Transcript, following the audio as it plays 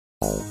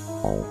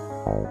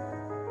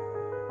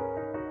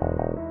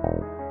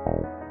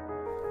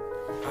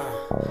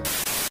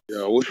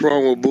Yo, what's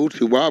wrong with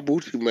Boosie? Why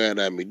Boosie mad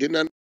at me? Didn't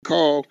I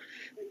call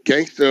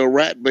gangster a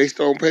rat based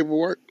on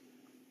paperwork?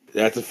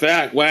 That's a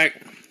fact, Wack.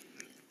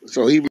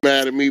 So he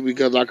mad at me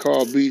because I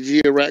called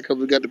BG a rat because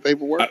we got the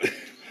paperwork?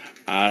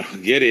 I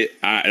get it.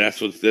 That's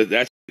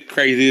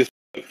crazy as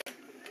fuck.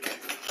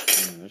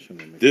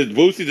 This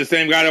Boosie's the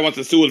same guy that wants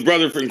to sue his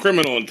brother for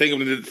criminal and take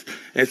him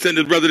and send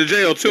his brother to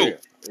jail too. Yeah,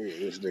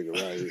 this nigga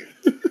right here.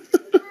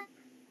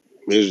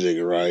 This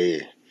nigga right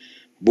here.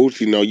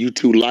 Boosie, know you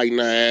too light in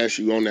the ass.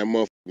 You on that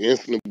motherfucking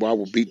insulin, boy. I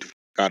will beat the fuck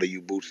out of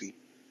you, Boosie.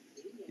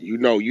 You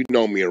know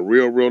me in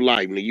real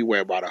life. Nigga, you weigh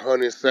about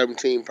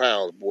 117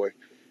 pounds, boy.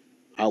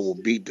 I will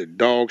beat the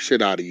dog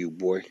shit out of you,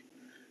 boy.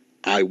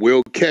 I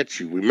will catch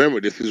you.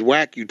 Remember, this is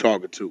Wack you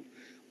talking to.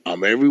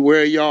 I'm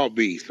everywhere y'all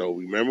be. So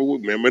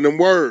remember them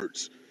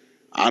words.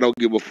 I don't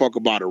give a fuck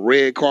about a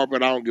red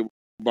carpet. I don't give a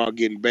fuck about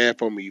getting banned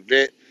from an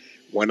event.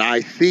 When I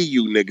see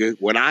you, nigga,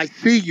 when I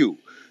see you,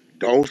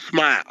 don't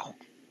smile.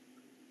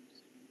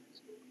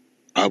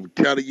 I'm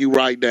telling you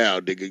right now,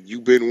 nigga,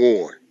 you been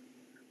warned.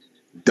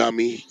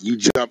 Dummy, you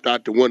jumped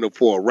out the window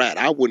for a rat.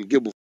 I wouldn't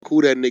give a fuck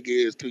who that nigga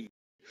is to you.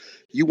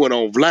 You went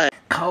on Vlad.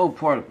 Cold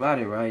part about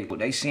it, right?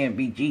 They saying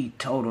BG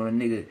told on a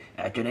nigga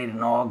after they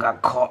done all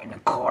got caught in a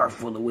car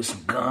full of with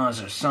some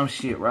guns or some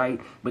shit, right?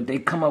 But they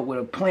come up with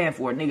a plan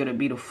for a nigga to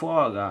be the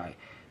fall guy.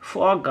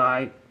 Fall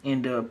guy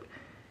end up,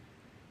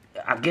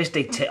 I guess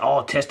they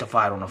all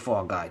testified on the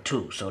fall guy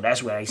too. So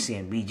that's why they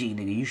saying BG,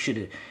 nigga, you should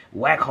have,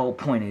 Wack whole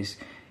point is,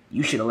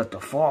 you should have let the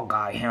fall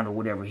guy handle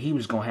whatever he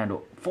was gonna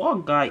handle. Fall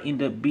guy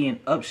ended up being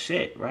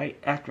upset, right,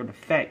 after the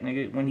fact,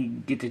 nigga, when he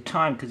get the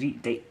time, because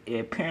they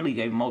apparently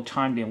gave him more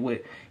time than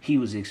what he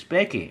was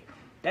expecting.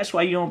 That's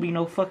why you don't be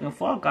no fucking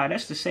fall guy.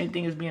 That's the same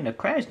thing as being a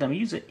crash dummy.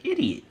 You's an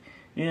idiot.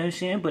 You know what I'm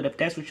saying? But if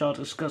that's what y'all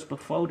discussed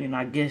before, then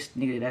I guess,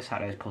 nigga, that's how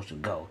that's supposed to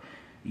go.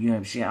 You know what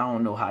I'm saying? I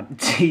don't know how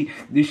to see.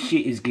 This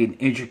shit is getting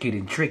intricate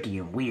and tricky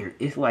and weird.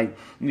 It's like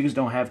niggas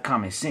don't have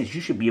common sense.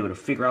 You should be able to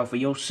figure out for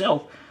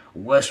yourself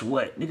what's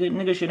what.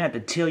 Nigga shouldn't have to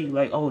tell you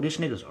like, oh, this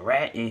nigga's a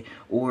rat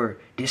or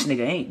this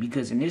nigga ain't,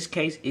 because in this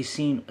case it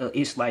seemed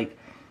it's like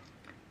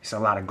it's a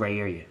lot of gray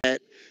area.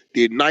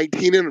 Did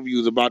 19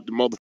 interviews about the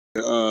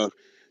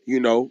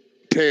motherfucker,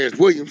 Terrence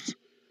Williams,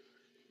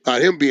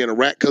 about him being a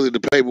rat because of the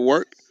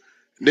paperwork.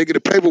 Nigga,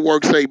 the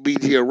paperwork say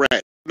BG a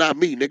rat, not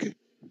me, nigga.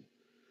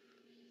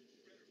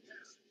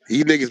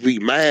 You niggas be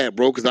mad,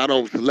 bro, because I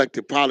don't select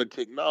the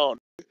politic. No,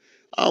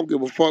 I don't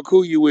give a fuck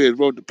who you is,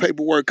 bro. The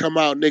paperwork come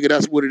out, nigga,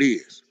 that's what it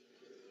is.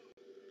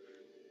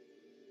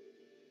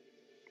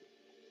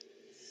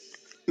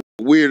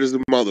 Weird as a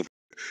motherfucker.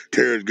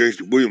 Terrence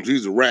Gangster Williams,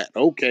 he's a rat.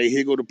 Okay,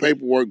 here go the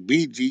paperwork.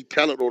 BG,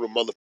 tell it on the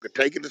motherfucker.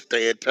 Take it to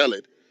stand, tell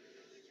it.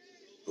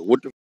 But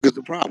what the fuck is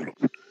the problem?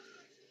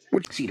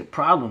 See, the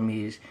problem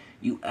is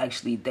you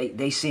actually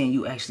they saying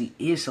you actually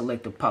is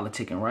selective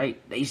politicking, right?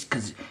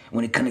 Because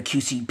when it come to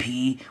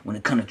QCP, when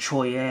it come to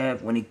Troy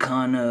Ave, when it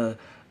come to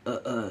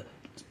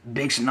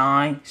Big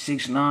 9,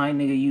 6ix9ine,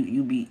 nigga,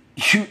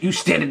 you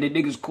stand in the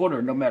niggas'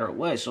 corner no matter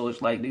what. So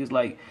it's like niggas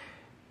like,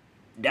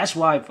 that's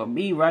why for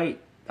me, right,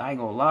 I ain't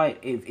gonna lie,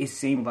 it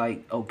seemed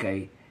like,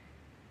 okay,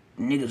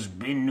 niggas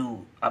been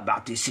knew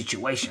about this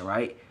situation,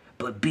 right?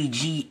 But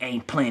BG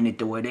ain't playing it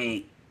the way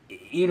they,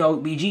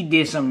 BG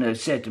did something to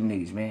upset them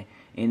niggas, man.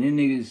 And them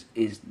niggas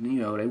is,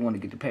 they want to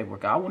get the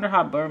paperwork. I wonder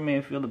how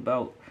Birdman feel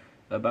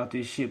about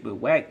this shit. But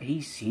Wack,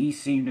 he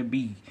seemed to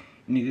be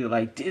nigga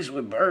like this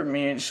with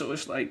Birdman. So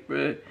it's like,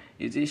 bruh,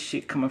 is this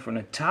shit coming from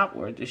the top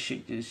or this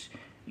shit just,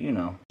 You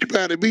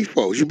mad at me,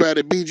 folks? You mad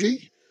at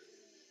BG?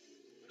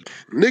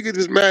 Niggas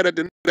is mad at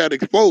the nigga that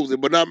exposed it,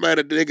 but not mad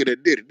at the nigga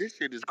that did it. This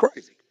shit is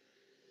crazy.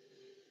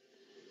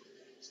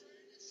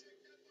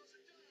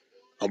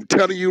 I'm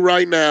telling you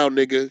right now,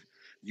 nigga,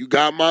 you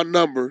got my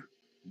number,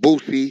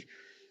 Boosie.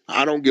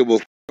 I don't give a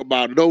fuck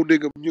about no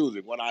nigga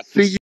music. When I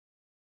see you,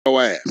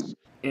 your ass.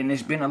 And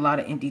there's been a lot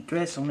of empty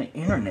threats on the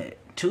internet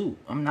too.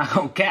 I'm not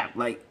gonna cap,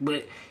 like,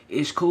 but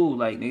it's cool,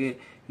 like, nigga,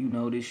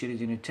 this shit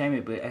is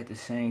entertainment, but at the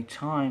same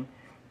time,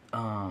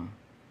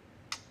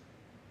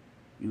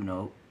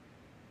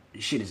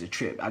 this shit is a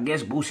trip. I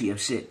guess Boosie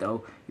upset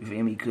though, you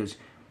feel me? Because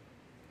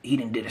he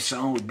done did a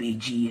song with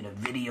BG in a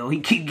video.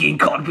 He keep getting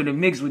caught up in the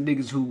mix with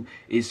niggas who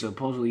is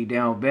supposedly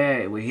down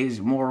bad with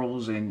his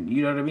morals, and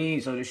you know what I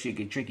mean? So this shit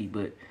get tricky,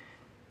 but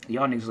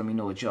y'all niggas let me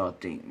know what y'all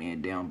think,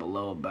 man, down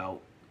below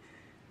about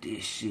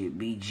this shit,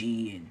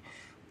 BG and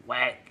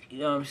Wack. You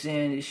know what I'm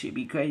saying? This shit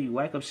be crazy.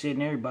 Wack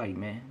upsetting everybody,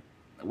 man.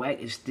 Wack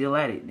is still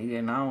at it, nigga,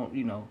 and I don't,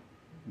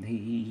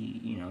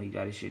 he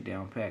got his shit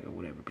down pat or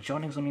whatever. But y'all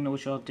niggas let me know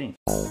what y'all think.